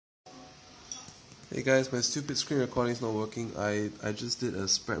Hey guys, my stupid screen recording is not working. I just did a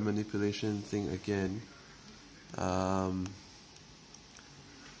spread manipulation thing again.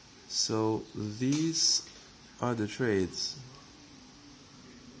 So these are the trades,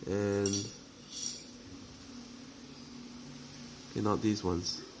 and okay, not these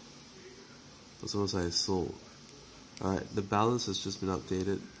ones. Those ones I sold. Alright, the balance has just been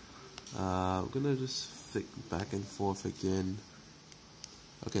updated. I'm gonna just flick back and forth again.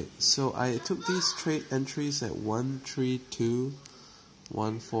 Okay, so I took these trade entries at 132,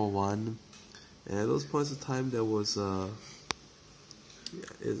 141, and at those points of time there was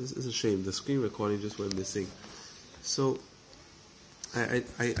it's a shame, the screen recording just went missing. So I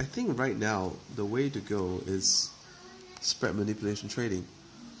think right now the way to go is spread manipulation trading.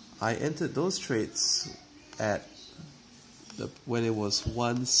 I entered those trades at when it was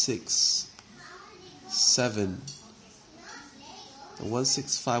 167.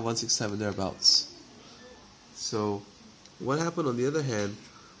 165, 167 thereabouts. So what happened on the other hand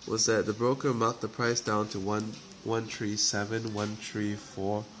was that the broker marked the price down to 137,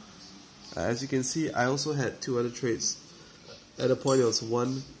 134. As you can see, I also had two other trades. At a point it was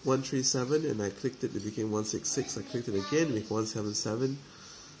 137 and I clicked it, it became 166. I clicked it again, it became 177.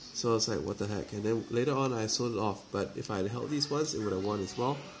 So I was like, what the heck? And then later on I sold it off, but if I had held these ones, it would have won as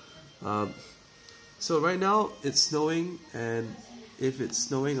well. So right now it's snowing, and if it's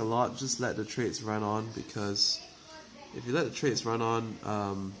snowing a lot, just let the trades run on, because if you let the trades run on,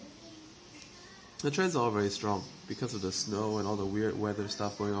 the trends are all very strong because of the snow and all the weird weather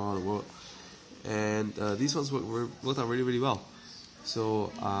stuff going on in the world. And these ones worked out really, really well.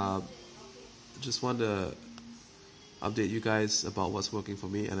 So just want to update you guys about what's working for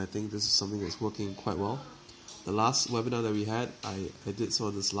me, and I think this is something that's working quite well. The last webinar that we had, I did some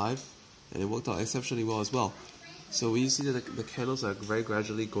of this live, and it worked out exceptionally well as well. So when you see that the candles are very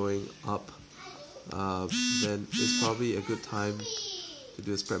gradually going up, then it's probably a good time to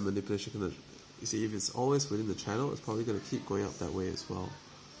do a spread manipulation. You see, if it's always within the channel, it's probably going to keep going up that way as well.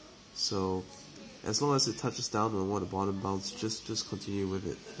 So as long as it touches down on one of the bottom bounce, just continue with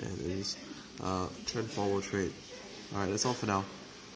it, and it is trend forward trade. Alright, that's all for now.